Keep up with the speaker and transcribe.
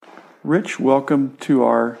Rich, welcome to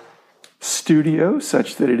our studio,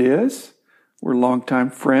 such that it is. We're longtime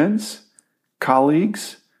friends,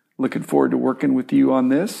 colleagues. Looking forward to working with you on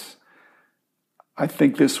this. I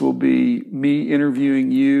think this will be me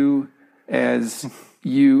interviewing you as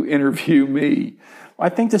you interview me. I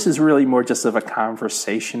think this is really more just of a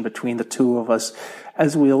conversation between the two of us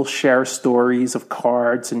as we'll share stories of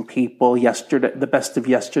cards and people, yesterday, the best of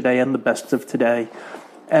yesterday and the best of today.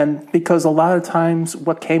 And because a lot of times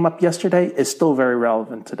what came up yesterday is still very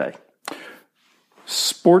relevant today.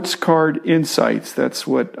 Sports Card Insights, that's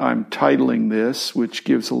what I'm titling this, which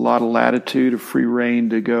gives a lot of latitude, of free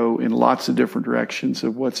reign to go in lots of different directions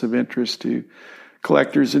of what's of interest to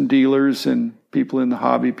collectors and dealers and people in the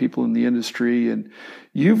hobby, people in the industry. And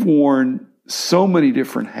you've worn so many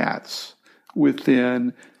different hats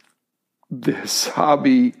within this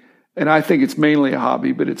hobby. And I think it's mainly a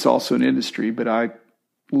hobby, but it's also an industry. But I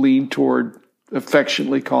lean toward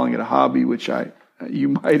affectionately calling it a hobby, which you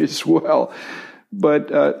might as well. But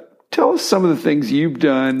tell us some of the things you've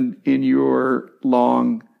done in your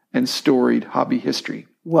long and storied hobby history.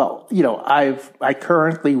 Well, I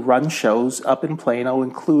currently run shows up in Plano,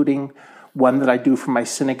 including one that I do for my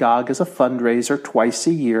synagogue as a fundraiser twice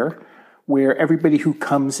a year, where everybody who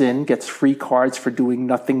comes in gets free cards for doing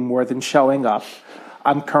nothing more than showing up.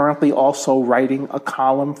 I'm currently also writing a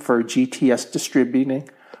column for GTS Distributing,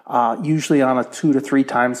 usually on a 2 to 3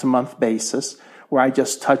 times a month basis, where I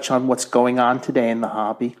just touch on what's going on today in the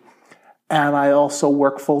hobby. And I also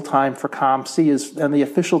work full-time for COMC, and the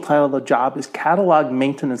official title of the job is Catalog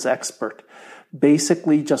Maintenance Expert.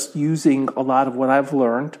 Basically just using a lot of what I've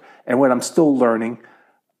learned and what I'm still learning,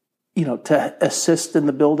 to assist in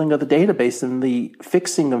the building of the database and the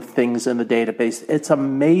fixing of things in the database. It's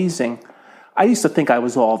amazing. I used to think I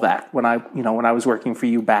was all that when I was working for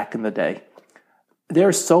you back in the day.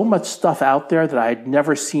 There's so much stuff out there that I had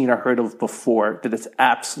never seen or heard of before that it's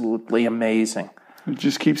absolutely amazing. It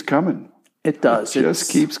just keeps coming. It does. It just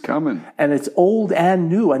keeps coming. And it's old and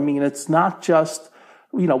new. I mean, it's not just,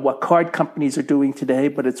 what card companies are doing today,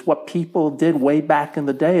 but it's what people did way back in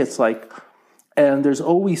the day. It's like, and there's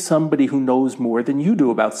always somebody who knows more than you do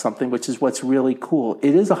about something, which is what's really cool.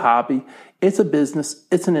 It is a hobby. It's a business.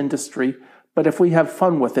 It's an industry. But if we have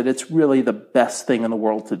fun with it, it's really the best thing in the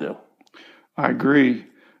world to do. I agree.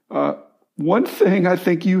 One thing I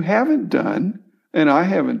think you haven't done, and I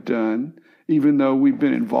haven't done, even though we've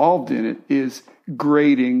been involved in it, is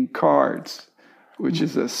grading cards, which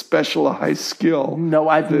is a specialized skill. No,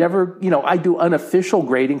 I've never, I do unofficial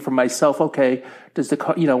grading for myself. Okay, does the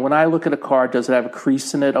card, when I look at a card, does it have a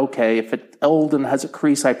crease in it? Okay, if it's old and has a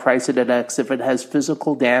crease, I price it at X. If it has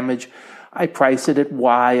physical damage, I price it at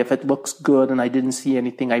Y. If it looks good and I didn't see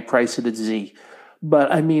anything, I price it at Z.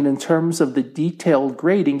 But I mean, in terms of the detailed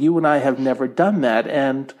grading, you and I have never done that.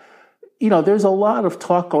 And, there's a lot of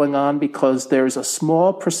talk going on because there's a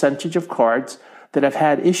small percentage of cards that have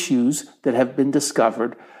had issues that have been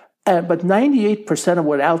discovered. But 98% of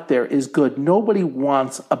what's out there is good. Nobody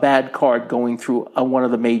wants a bad card going through one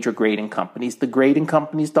of the major grading companies. The grading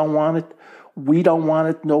companies don't want it. We don't want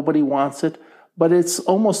it. Nobody wants it. But it's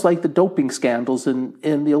almost like the doping scandals in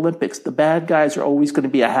the Olympics. The bad guys are always going to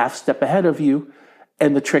be a half step ahead of you.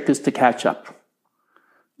 And the trick is to catch up.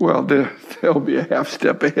 Well, they'll be a half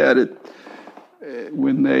step ahead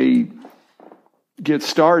when they get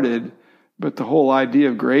started. But the whole idea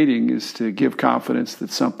of grading is to give confidence that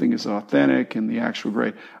something is authentic in the actual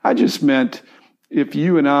grade. I just meant if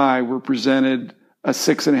you and I were presented a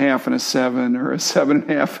 6.5 and a 7, or a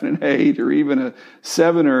 7.5 and an 8, or even a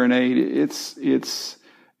 7 or an 8,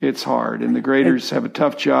 it's hard. And the graders have a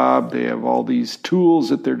tough job. They have all these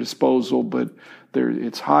tools at their disposal, but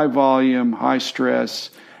it's high volume, high stress,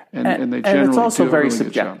 and they generally and it's also do a very really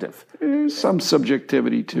subjective. There's some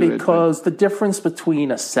subjectivity to it. Because the difference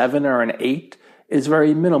between a 7 or an 8 is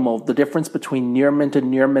very minimal. The difference between near mint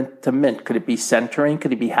and near mint to mint, could it be centering?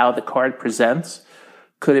 Could it be how the card presents?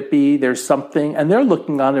 Could it be there's something, and they're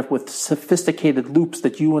looking on it with sophisticated loops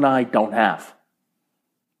that you and I don't have.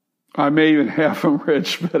 I may even have them,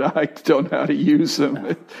 Rich, but I don't know how to use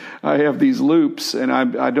them. I have these loops, and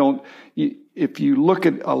I don't. If you look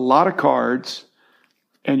at a lot of cards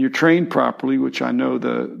and you're trained properly, which I know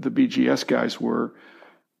the BGS guys were,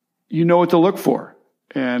 you know what to look for.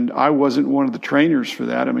 And I wasn't one of the trainers for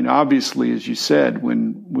that. I mean, obviously, as you said,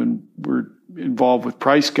 when we're involved with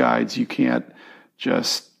price guides, you can't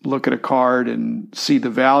just look at a card and see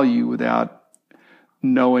the value without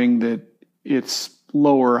knowing that it's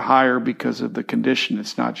lower or higher because of the condition.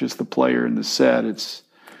 It's not just the player and the set, it's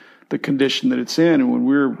the condition that it's in. And when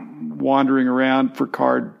we're wandering around for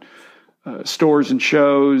card stores and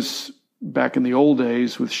shows, back in the old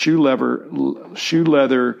days with shoe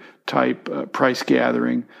leather type price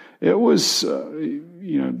gathering. It was,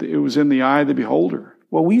 it was in the eye of the beholder.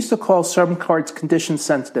 Well, we used to call some cards condition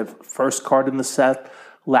sensitive. First card in the set,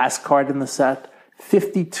 last card in the set.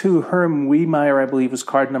 52 Herm Wiemeyer, I believe, was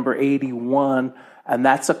card number 81. And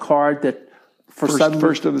that's a card that First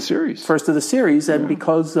of the series. First of the series. And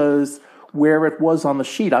because of where it was on the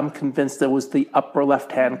sheet, I'm convinced it was the upper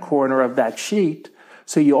left-hand corner of that sheet.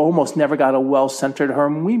 So you almost never got a well-centered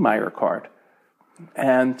Herm Wiemeyer card.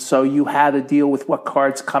 And so you had to deal with what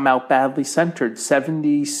cards come out badly centered.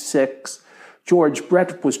 76, George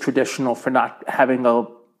Brett was traditional for not having a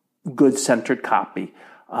good centered copy.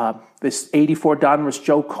 This 84 Donruss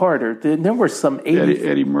Joe Carter. There were some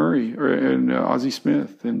Eddie Murray and Ozzie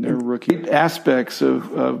Smith and their rookie. Aspects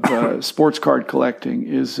of sports card collecting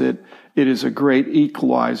is that it is a great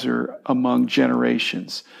equalizer among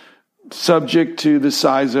generations, subject to the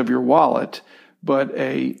size of your wallet. But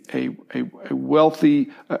a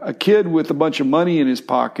wealthy kid with a bunch of money in his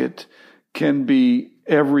pocket can be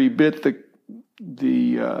every bit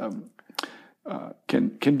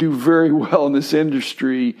can do very well in this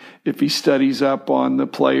industry if he studies up on the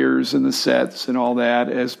players and the sets and all that,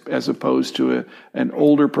 as opposed to an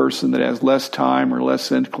older person that has less time or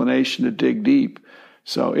less inclination to dig deep.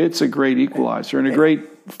 So it's a great equalizer and a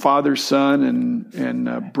great father, son,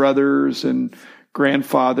 and brothers and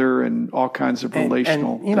grandfather and all kinds of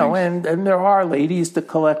relational things. And there are ladies that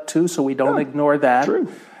collect too, so we don't ignore that. True.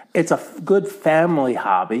 It's a good family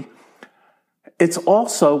hobby. It's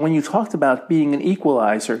also, when you talked about being an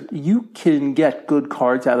equalizer, you can get good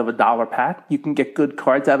cards out of a $1 pack. You can get good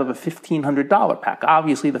cards out of a $1,500 pack.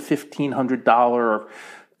 Obviously, the $1,500 or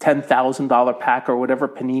 $10,000 pack or whatever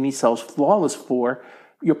Panini sells Flawless for,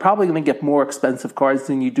 you're probably going to get more expensive cards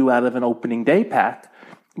than you do out of an opening day pack.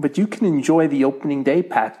 But you can enjoy the opening day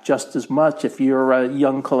pack just as much if you're a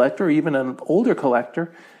young collector or even an older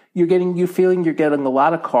collector. You're getting a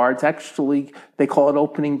lot of cards. Actually, they call it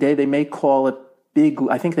opening day. They may call it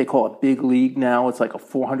I think they call it Big League now. It's like a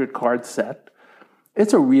 400 card set.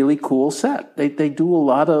 It's a really cool set. They do a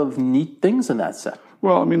lot of neat things in that set.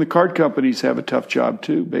 Well, I mean, the card companies have a tough job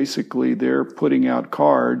too. Basically, they're putting out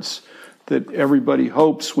cards that everybody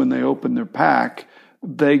hopes when they open their pack,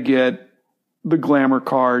 they get the glamour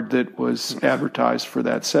card that was advertised for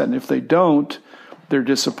that set. And if they don't, they're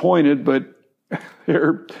disappointed, but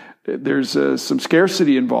there's some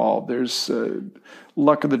scarcity involved. There's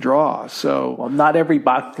luck of the draw. So, well, not every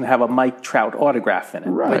box can have a Mike Trout autograph in it,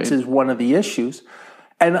 right, which is one of the issues.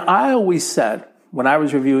 And I always said, when I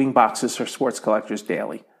was reviewing boxes for Sports Collectors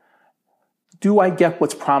Daily, do I get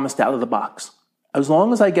what's promised out of the box? As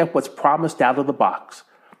long as I get what's promised out of the box,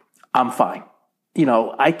 I'm fine.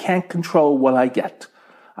 I can't control what I get.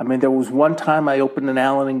 I mean, there was one time I opened an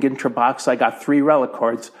Allen and Ginter box. I got 3 relic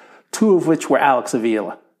cards, 2 of which were Alex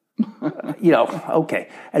Avila. Okay.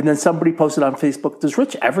 And then somebody posted on Facebook, does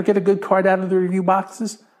Rich ever get a good card out of the review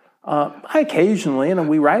boxes? I occasionally, and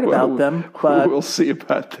we write about them. But we'll see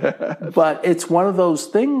about that. But it's one of those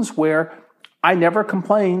things where I never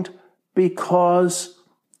complained because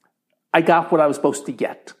I got what I was supposed to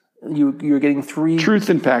get. You're getting 3...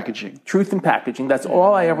 Truth in packaging. Truth in packaging. That's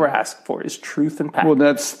all I ever ask for is truth in packaging.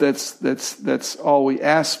 Well, that's all we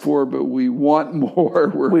ask for, but we want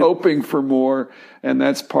more. We're hoping for more, and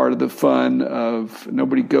that's part of the fun of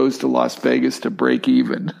nobody goes to Las Vegas to break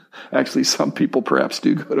even. Actually, some people perhaps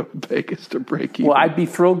do go to Vegas to break even. Well, I'd be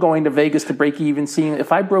thrilled going to Vegas to break even. Seeing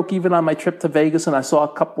if I broke even on my trip to Vegas and I saw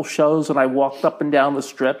a couple shows and I walked up and down the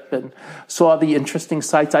strip and saw the interesting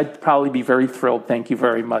sights, I'd probably be very thrilled. Thank you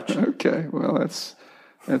very much. Okay, well,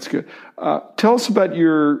 that's good. Tell us about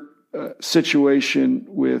your situation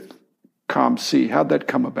with COMC. How'd that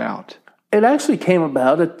come about? It actually came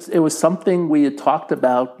about. It was something we had talked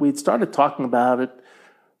about. We had started talking about it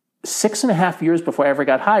 6.5 years before I ever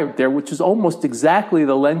got hired there, which is almost exactly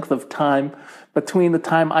the length of time between the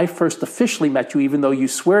time I first officially met you, even though you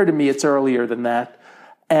swear to me it's earlier than that,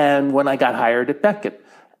 and when I got hired at Beckett.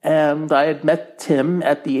 And I had met Tim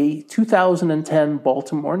at the 2010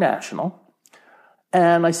 Baltimore National.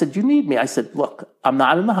 And I said, you need me. I said, look, I'm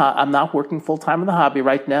not working full time in the hobby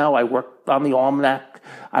right now. I worked on the Almanac.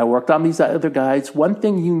 I worked on these other guides. One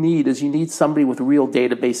thing you need somebody with real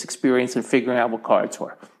database experience in figuring out what cards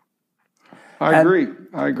were. I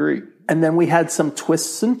agree. And then we had some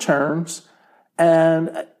twists and turns.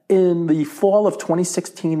 And in the fall of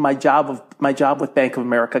 2016, my job with Bank of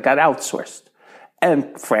America got outsourced.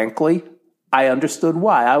 And frankly, I understood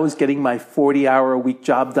why. I was getting my 40-hour-a-week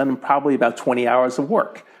job done in probably about 20 hours of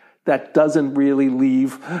work. That doesn't really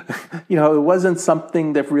leave, it wasn't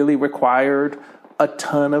something that really required a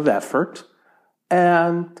ton of effort,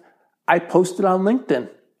 and I posted on LinkedIn.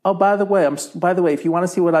 Oh, by the way, if you want to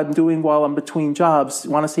see what I'm doing while I'm between jobs,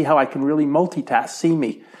 you want to see how I can really multitask, see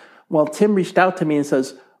me. Well, Tim reached out to me and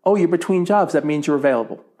says, "Oh, you're between jobs. That means you're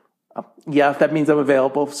available." Yeah, that means I'm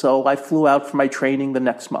available. So I flew out for my training the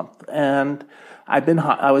next month, and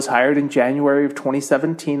I was hired in January of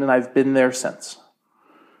 2017, and I've been there since.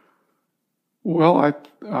 Well,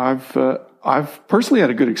 I've personally had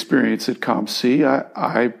a good experience at COMC.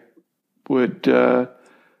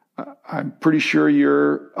 I'm pretty sure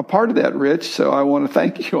you're a part of that, Rich. So I want to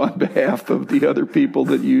thank you on behalf of the other people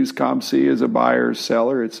that use COMC as a buyer or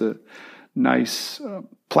seller. It's a nice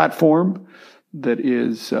platform that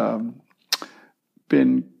is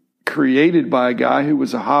been created by a guy who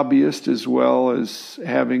was a hobbyist as well as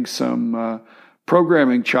having some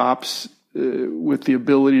programming chops with the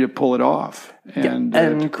ability to pull it off and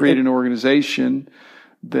to create an organization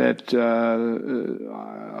that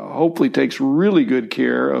hopefully takes really good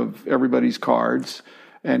care of everybody's cards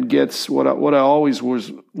and gets what I always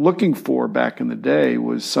was looking for back in the day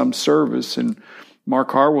was some service. And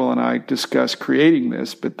Mark Harwell and I discussed creating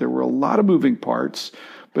this, but there were a lot of moving parts.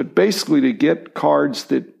 But basically to get cards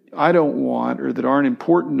that I don't want or that aren't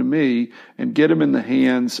important to me and get them in the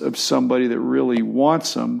hands of somebody that really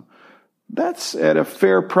wants them, that's at a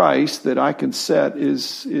fair price that I can set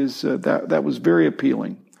that was very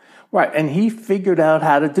appealing. Right, and he figured out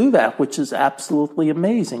how to do that, which is absolutely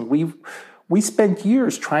amazing. We spent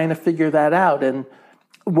years trying to figure that out, and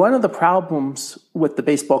one of the problems with the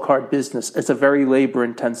baseball card business is a very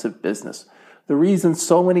labor-intensive business. The reason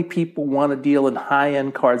so many people want to deal in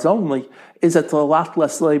high-end cards only is it's a lot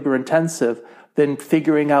less labor-intensive than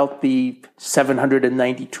figuring out the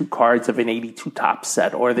 792 cards of an 82 top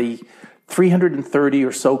set or the 330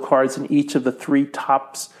 or so cards in each of the three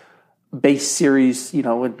tops base series,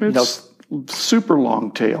 It's super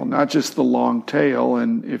long tail, not just the long tail.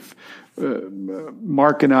 And if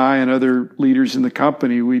Mark and I and other leaders in the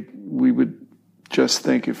company, we would just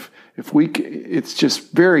think it's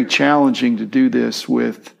just very challenging to do this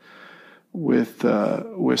with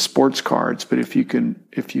sports cards. But if you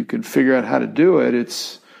can figure out how to do it,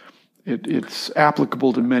 it's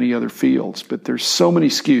applicable to many other fields. But there's so many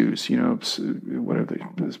SKUs, what are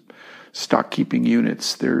the stock keeping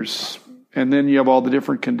units? And then you have all the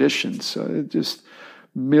different conditions. Just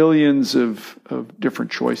millions of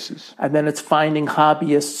different choices. And then it's finding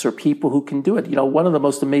hobbyists or people who can do it. One of the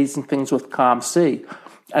most amazing things with COMC,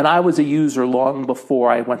 and I was a user long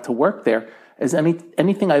before I went to work there, is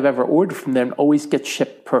anything I've ever ordered from them always gets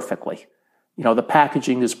shipped perfectly. The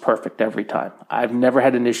packaging is perfect every time. I've never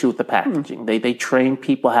had an issue with the packaging. They train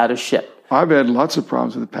people how to ship. I've had lots of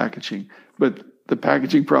problems with the packaging, but the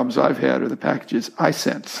packaging problems I've had are the packages I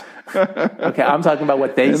sent. Okay, I'm talking about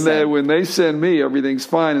what they send. When they send me, everything's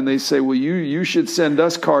fine, and they say, "Well, you should send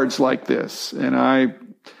us cards like this." And I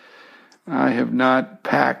have not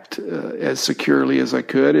packed as securely as I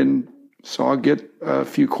could, and so I'll get a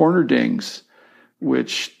few corner dings,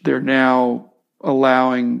 which they're now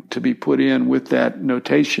allowing to be put in with that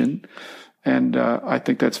notation, and I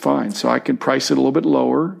think that's fine. So I can price it a little bit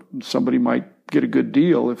lower. Somebody might get a good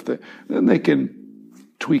deal then they can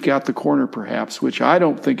tweak out the corner perhaps, which I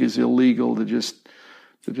don't think is illegal to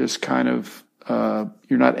just kind of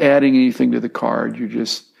you're not adding anything to the card. You're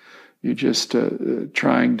just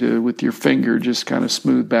trying to with your finger just kind of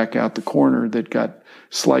smooth back out the corner that got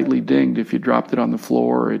slightly dinged if you dropped it on the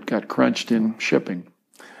floor or it got crunched in shipping.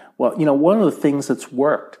 Well, one of the things that's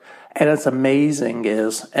worked and it's amazing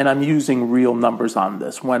is, and I'm using real numbers on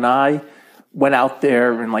this, when I went out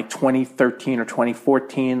there in like 2013 or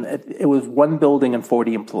 2014, it was one building and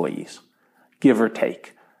 40 employees, give or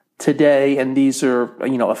take. Today, and these are,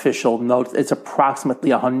 official notes, it's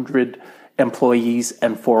approximately 100 employees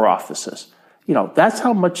and 4 offices. That's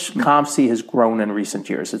how much COMC has grown in recent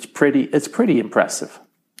years. It's pretty impressive.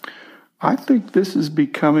 I think this is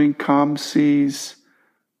becoming COMC's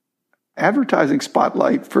advertising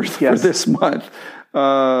spotlight for this month.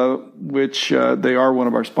 Which they are one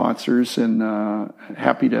of our sponsors, and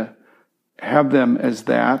happy to have them as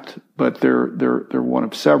that. But they're one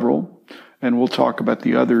of several, and we'll talk about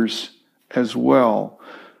the others as well.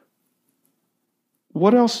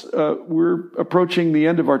 What else? We're approaching the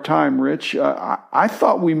end of our time, Rich. I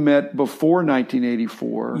thought we met before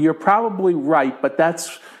 1984. You're probably right, but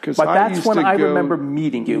that's when I remember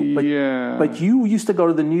meeting you. But you used to go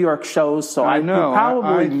to the New York shows, so I know. You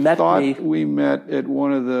probably met me. We met at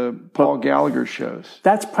one of the Paul Gallagher shows.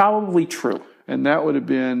 That's probably true. And that would have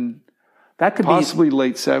been That could possibly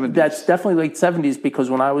late 70s. That's definitely late 70s, because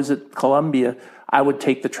when I was at Columbia, I would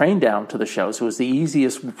take the train down to the shows. It was the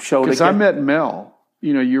easiest show to get. Because I met Mel,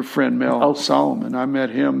 your friend Mel Solomon. I met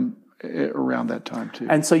him around that time too.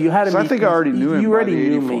 And so you had to I think I already knew him. You already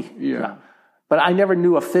knew me. Yeah. But I never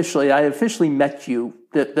knew officially. I officially met you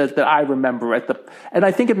that I remember and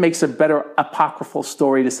I think it makes a better apocryphal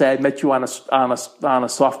story to say I met you on a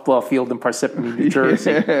softball field in Parsippany, New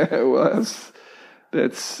Jersey. Yeah, well,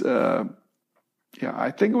 that's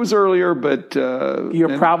I think it was earlier, but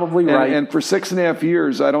you're probably right. And for 6.5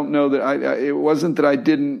 years, I don't know that it wasn't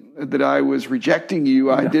that I was rejecting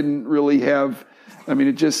you. I didn't really have. I mean,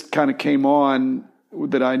 it just kind of came on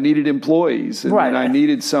that I needed employees and I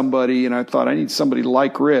needed somebody, and I thought I need somebody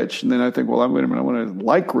like Rich. And then I think, well, I want to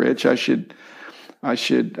like Rich. I should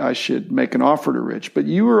make an offer to Rich. But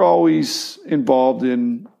you were always involved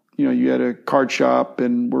in, you had a card shop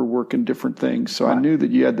and we're working different things. So I knew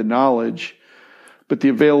that you had the knowledge, but the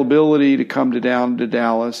availability to come down to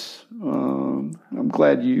Dallas. I'm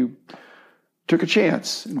glad you took a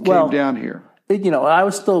chance and came down here. I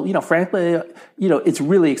was still, frankly, it's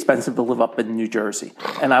really expensive to live up in New Jersey.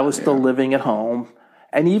 And I was still living at home.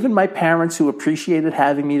 And even my parents, who appreciated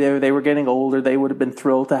having me there, they were getting older. They would have been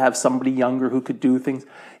thrilled to have somebody younger who could do things.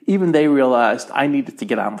 Even they realized I needed to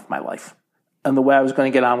get on with my life. And the way I was going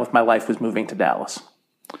to get on with my life was moving to Dallas.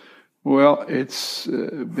 Well, it's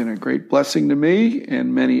been a great blessing to me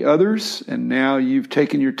and many others. And now you've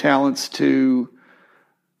taken your talents to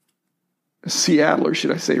Seattle, or should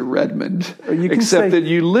I say Redmond? Except that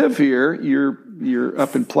you live here, you're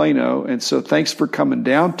up in Plano, and so thanks for coming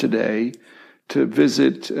down today to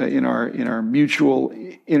visit in our mutual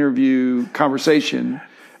interview conversation,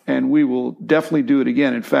 and we will definitely do it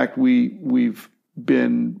again. In fact, we've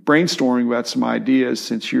been brainstorming about some ideas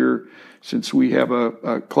since we have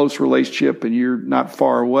a close relationship and you're not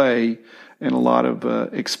far away and a lot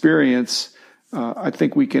of experience. I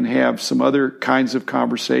think we can have some other kinds of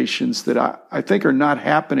conversations that I think are not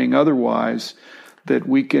happening otherwise that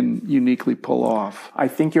we can uniquely pull off. I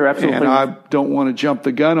think you're absolutely right. And I don't want to jump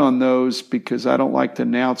the gun on those because I don't like to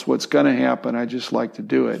announce what's going to happen. I just like to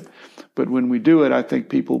do it. But when we do it, I think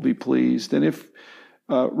people will be pleased. And if,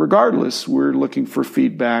 regardless, we're looking for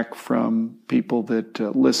feedback from people that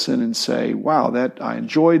listen and say, wow, I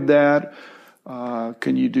enjoyed that.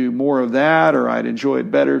 Can you do more of that? Or I'd enjoy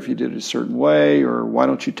it better if you did it a certain way. Or why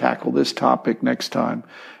don't you tackle this topic next time?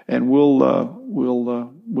 And we'll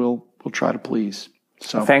try to please.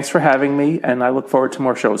 So thanks for having me, and I look forward to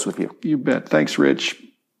more shows with you. You bet. Thanks, Rich.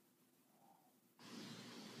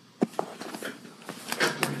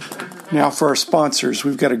 Now for our sponsors.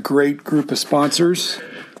 We've got a great group of sponsors,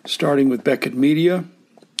 starting with Beckett Media,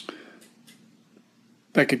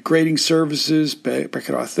 Beckett Grading Services,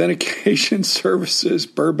 Beckett Authentication Services,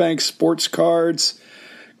 Burbank Sports Cards,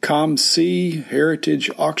 ComC, Heritage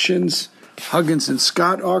Auctions, Huggins and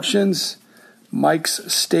Scott Auctions,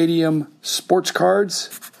 Mike's Stadium Sports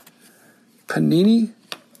Cards, Panini,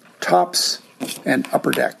 Tops, and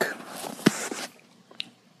Upper Deck.